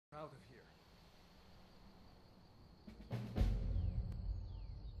out of here.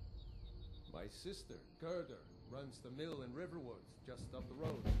 My sister, Gerda, runs the mill in Riverwood, just up the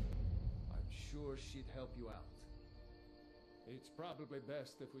road. I'm sure she'd help you out. It's probably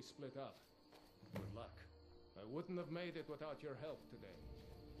best if we split up. Good luck. I wouldn't have made it without your help today.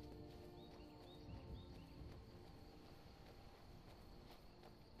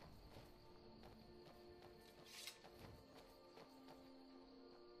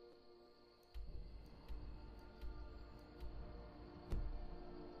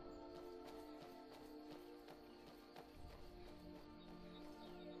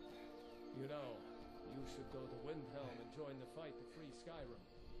 You know, you should go to Windhelm and join the fight to free Skyrim.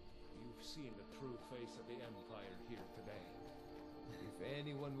 You've seen the true face of the Empire here today. If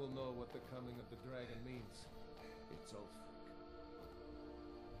anyone will know what the coming of the dragon means, it's Ulfric.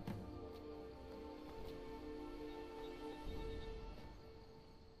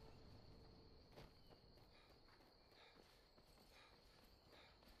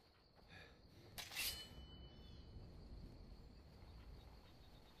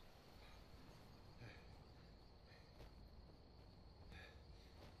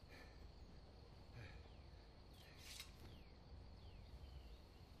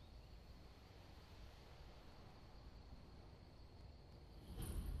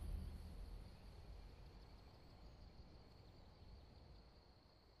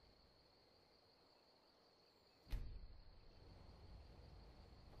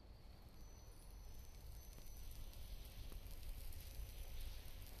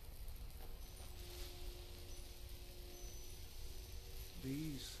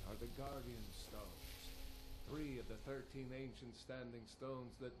 These are the Guardian Stones, 3 of the 13 ancient standing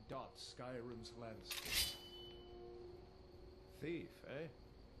stones that dot Skyrim's landscape. Thief, eh?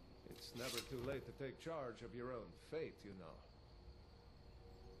 It's never too late to take charge of your own fate, you know.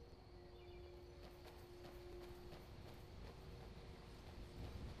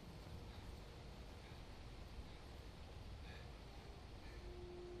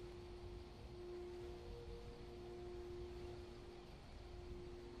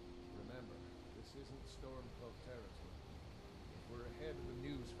 Remember, this isn't Stormcloak territory. If we're ahead of the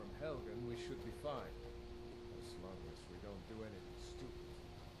news from Helgen, we should be fine. As long as we don't do anything stupid.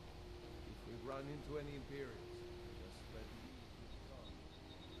 If we run into any Imperials, just let me talk.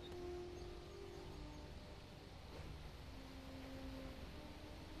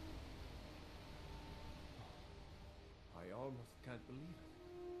 I almost can't believe it.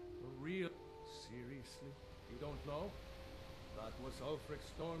 For real? Seriously? You don't know? That was Ulfric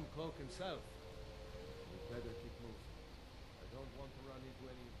Stormcloak himself. We better keep moving. I don't want to run into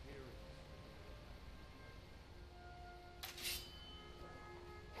any Imperials.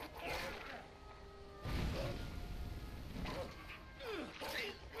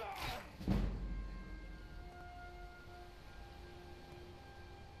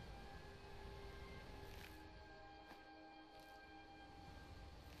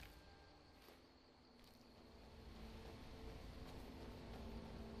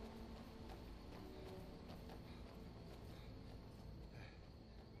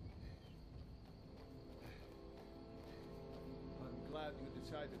 I'm glad you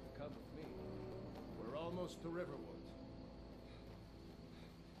decided to come with me. We're almost to Riverwood.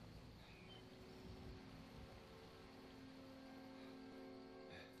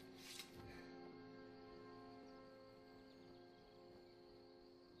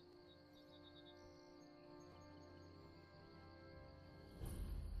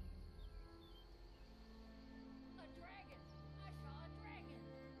 A dragon! I saw a dragon!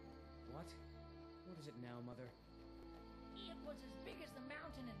 What? What is it now, Mother? It was as big as the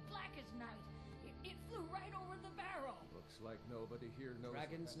mountain and black as night. It flew right over the barrel. Looks like nobody here knows.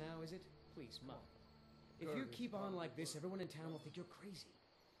 Dragons what now, is it? Please, Mom. If you keep on like this, everyone in town will think you're crazy.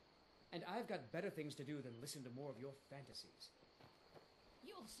 And I've got better things to do than listen to more of your fantasies.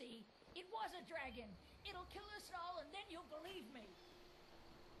 You'll see. It was a dragon. It'll kill us all and then you'll believe me.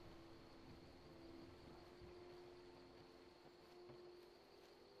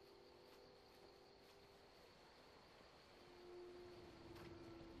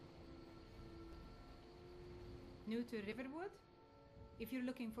 New to Riverwood? If you're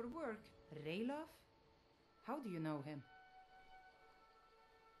looking for work, Ralof? How do you know him?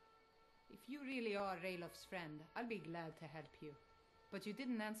 If you really are Ralof's friend, I'll be glad to help you. But you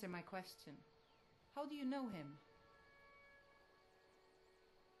didn't answer my question. How do you know him?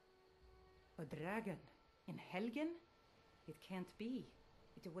 A dragon? In Helgen? It can't be.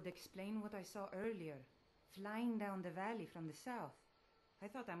 It would explain what I saw earlier. Flying down the valley from the south. I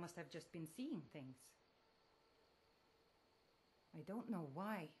thought I must have just been seeing things. I don't know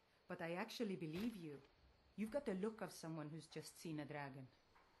why, but I actually believe you. You've got the look of someone who's just seen a dragon.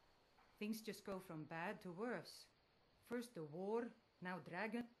 Things just go from bad to worse. First the war, now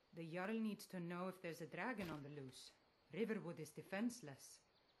dragon. The Jarl needs to know if there's a dragon on the loose. Riverwood is defenseless.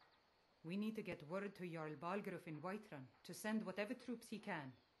 We need to get word to Jarl Balgruuf in Whiterun to send whatever troops he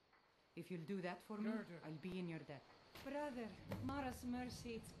can. If you'll do that for me, I'll be in your debt. Brother, Mara's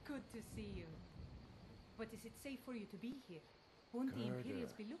mercy, it's good to see you. But is it safe for you to be here? Won't the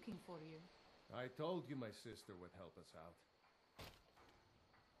Imperials be looking for you? I told you my sister would help us out.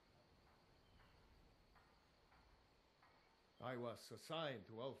 I was assigned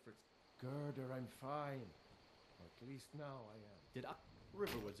to Ulfred's... Girder, I'm fine. At least now I am. Did I...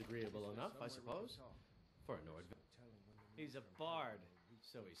 Riverwood's agreeable enough, I suppose. For a Nord. He's a bard,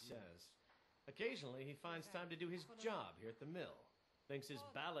 so he says. Occasionally, he finds time to do his job here at the mill. Thinks his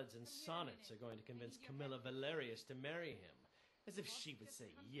ballads and sonnets are going to convince Camilla Valerius to marry him. As if she would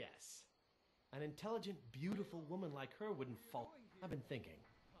say yes. An intelligent, beautiful woman like her wouldn't fall. I've been thinking.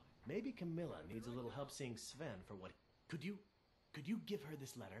 Maybe Camilla needs a little help seeing Sven for what... Could you give her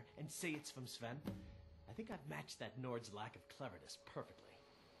this letter and say it's from Sven? I think I've matched that Nord's lack of cleverness perfectly.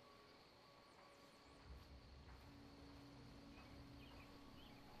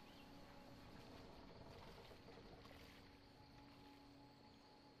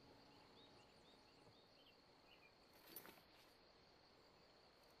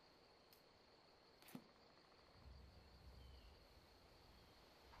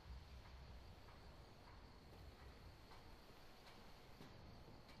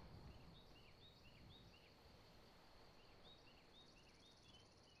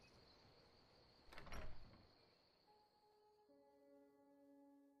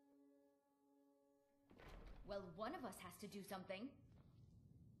 Well, one of us has to do something.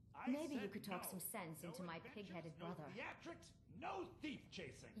 Maybe you could talk some sense into my pig-headed brother. No theatrics, no thief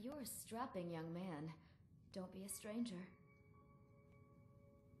chasing. You're a strapping young man. Don't be a stranger.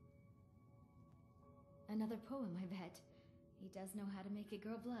 Another poem, I bet. He does know how to make a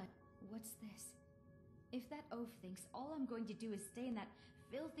girl blood. What's this? If that oaf thinks all I'm going to do is stay in that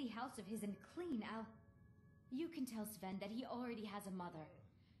filthy house of his and clean, You can tell Sven that he already has a mother.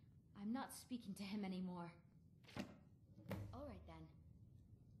 I'm not speaking to him anymore. All right, then.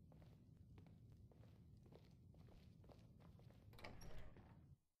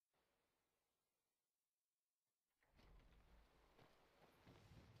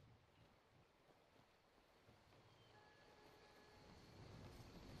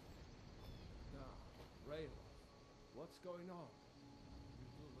 Now, Raylan, what's going on? You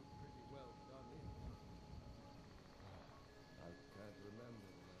do look pretty well done in. I can't remember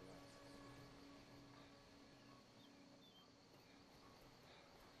when I last...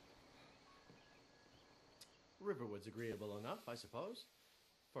 Riverwood's agreeable enough, I suppose.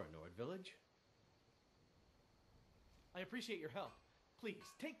 For a Nord village. I appreciate your help. Please,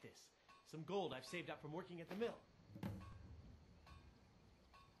 take this. Some gold I've saved up from working at the mill.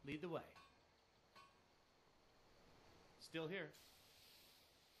 Lead the way. Still here.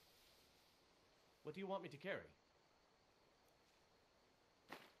 What do you want me to carry?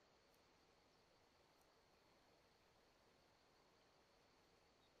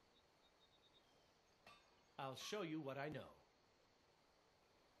 I'll show you what I know.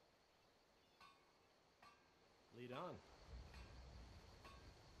 Lead on.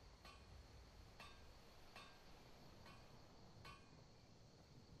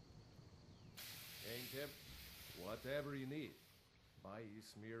 Ain't him. Whatever you need. Buy you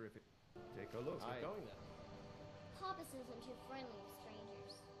smear if it... Take a look. Let's get going then. Papa isn't too friendly with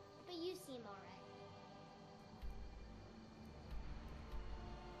strangers, but you seem alright.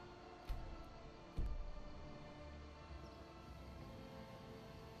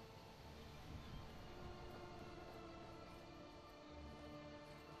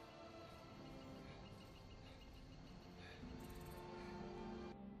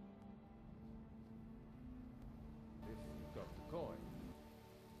 If you've got the coin.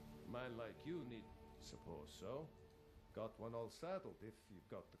 Man like you need... Suppose so. Got one all saddled if you've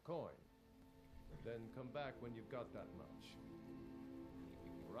got the coin. Then come back when you've got that much.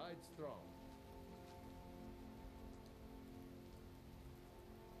 Ride strong.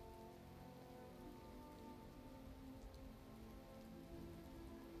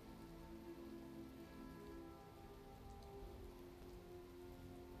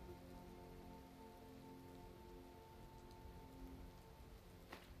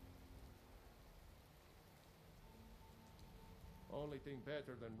 Only thing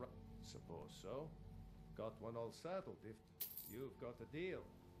better than... Suppose so. Got one all saddled if... You've got a deal.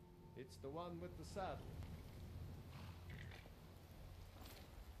 It's the one with the saddle.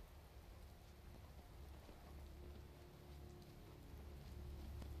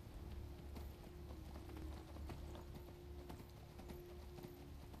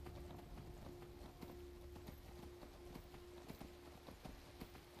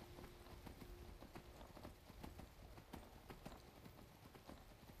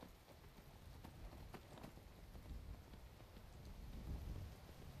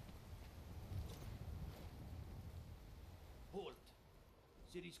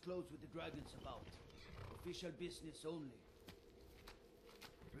 city's closed with the dragons about. Official business only.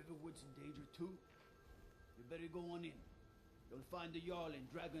 Riverwood's in danger too. You better go on in. You'll find the Jarl in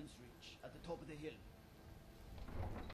Dragon's Reach at the top of the hill.